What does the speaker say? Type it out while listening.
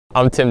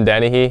I'm Tim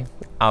Denehy.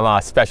 I'm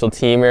a special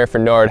teamer for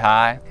Norwood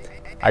High.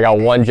 I got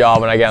one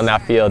job when I get on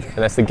that field, and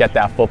that's to get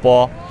that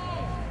football.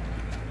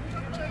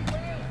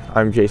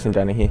 I'm Jason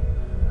Denehy.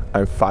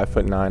 I'm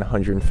 5'9",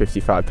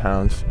 155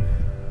 pounds.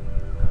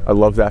 I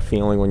love that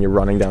feeling when you're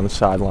running down the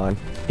sideline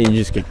and you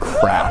just get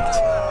cracked.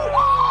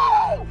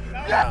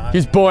 He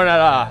was born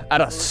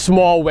at a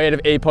small weight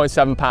of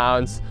 8.7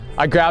 pounds.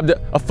 I grabbed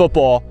a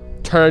football,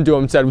 turned to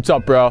him and said, "What's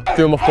up, bro?"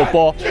 Threw him a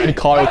football, and he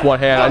caught it with one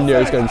hand. I knew it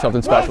was going to be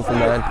something special from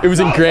then. It was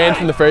ingrained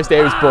from the first day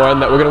he was born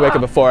that we're going to wake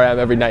up at 4 a.m.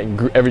 every night,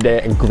 every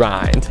day, and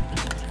grind.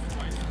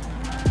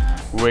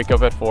 We wake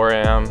up at 4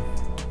 a.m.,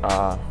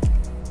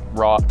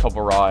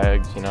 couple raw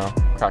eggs,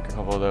 crack a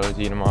couple of those,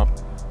 eat them up,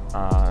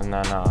 and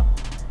then,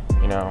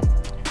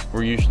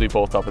 we're usually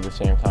both up at the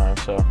same time,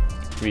 so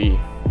we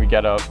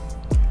get up,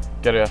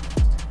 get a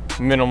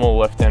minimal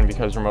lift in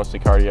because we're mostly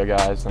cardio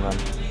guys, and then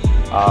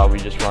we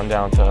just run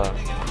down to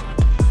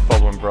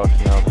Bubbling Brook,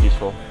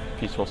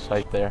 peaceful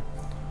sight there,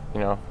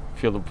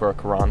 feel the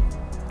brook run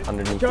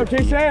underneath the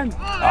feet. I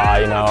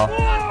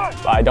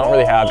don't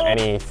really have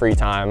any free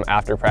time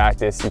after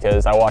practice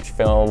because I watch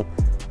film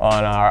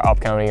on our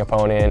upcoming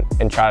opponent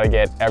and try to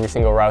get every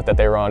single route that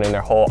they run and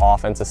their whole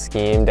offensive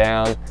scheme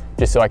down,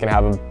 just so I can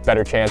have a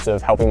better chance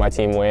of helping my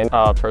team win.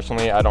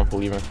 Personally, I don't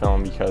believe in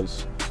film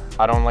because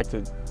I don't like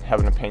to have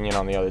an opinion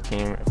on the other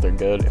team, if they're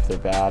good, if they're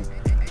bad.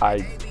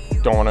 I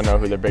don't want to know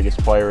who their biggest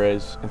player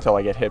is until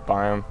I get hit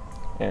by him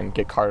and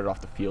get carted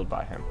off the field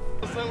by him.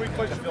 Just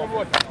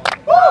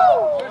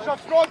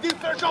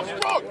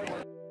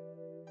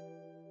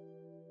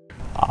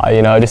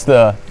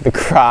the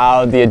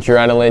crowd, the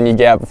adrenaline you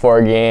get before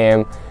a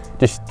game,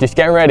 just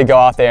getting ready to go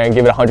out there and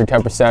give it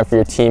 110% for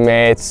your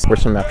teammates. We're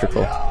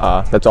symmetrical.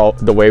 That's all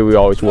the way we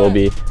always will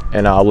be,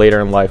 and later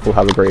in life we'll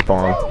have a great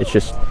bond. It's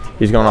just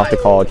he's going off to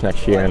college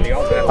next year, and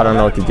I don't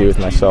know what to do with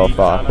myself.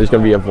 There's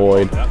going to be a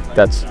void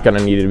that's going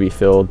to need to be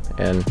filled,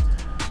 and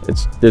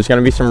there's going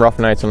to be some rough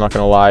nights, I'm not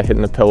going to lie,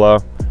 hitting the pillow,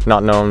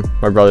 not knowing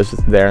my brother's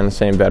there in the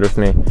same bed with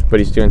me, but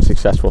he's doing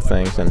successful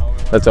things, and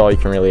that's all you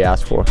can really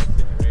ask for.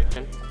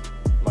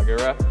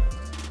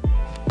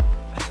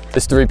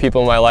 There's 3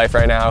 people in my life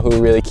right now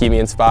who really keep me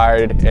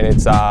inspired, and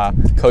it's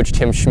Coach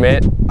Tim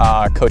Schmidt,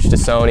 Coach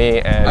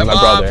Denehy, and my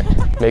brother.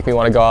 Make me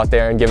want to go out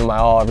there and give them my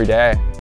all every day.